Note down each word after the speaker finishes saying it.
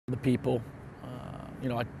The people, you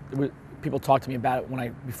know, people talk to me about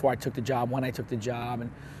it before I took the job, when I took the job,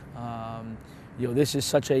 and you know, this is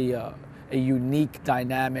such a unique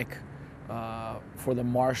dynamic for the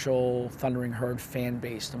Marshall Thundering Herd fan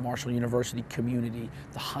base, the Marshall University community,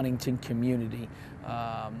 the Huntington community.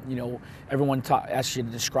 You know, everyone asks you to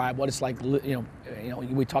describe what it's like. You know,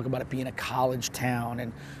 we talk about it being a college town,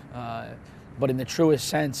 and but in the truest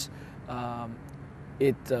sense,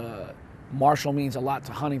 Marshall means a lot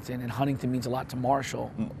to Huntington, and Huntington means a lot to Marshall.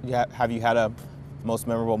 Yeah, have you had a most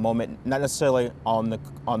memorable moment, not necessarily on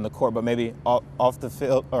the court, but maybe off the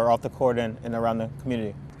field or off the court and around the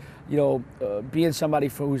community? You know, being somebody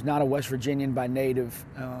who's not a West Virginian by native,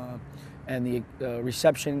 and the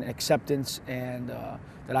reception, acceptance, and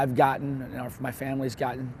that I've gotten, and my family's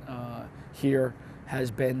gotten here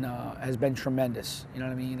has been tremendous. You know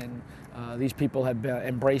what I mean? And these people have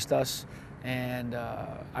embraced us. And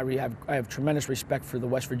I have tremendous respect for the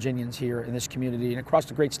West Virginians here in this community and across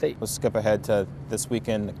the great state. Let's skip ahead to this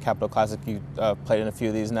weekend, Capital Classic. You played in a few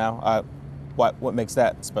of these now. What makes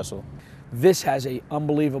that special? This has an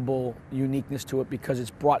unbelievable uniqueness to it because it's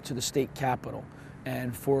brought to the state capitol.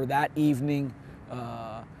 And for that evening,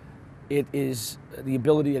 it is the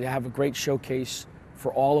ability to have a great showcase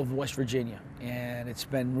for all of West Virginia. And it's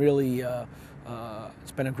been really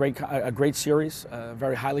it's been a great series,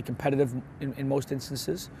 very highly competitive in most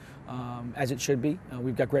instances, as it should be.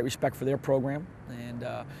 We've got great respect for their program, and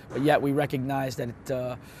but yet we recognize that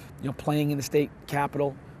you know, playing in the state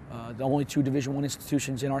capitol, the only two Division I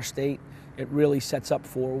institutions in our state, it really sets up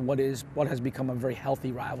for what has become a very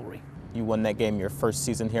healthy rivalry. You won that game your first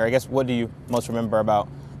season here. I guess, what do you most remember about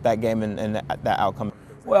that game and that outcome?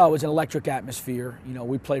 Well, it was an electric atmosphere. You know,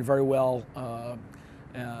 we played very well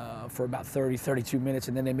for about 32 minutes,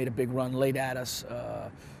 and then they made a big run late at us,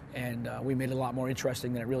 and we made it a lot more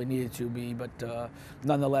interesting than it really needed to be. But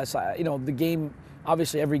nonetheless, you know, the game,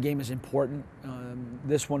 obviously every game is important.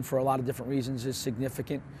 This one, for a lot of different reasons, is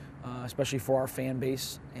significant, especially for our fan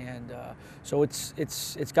base, and so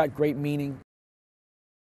it's got great meaning.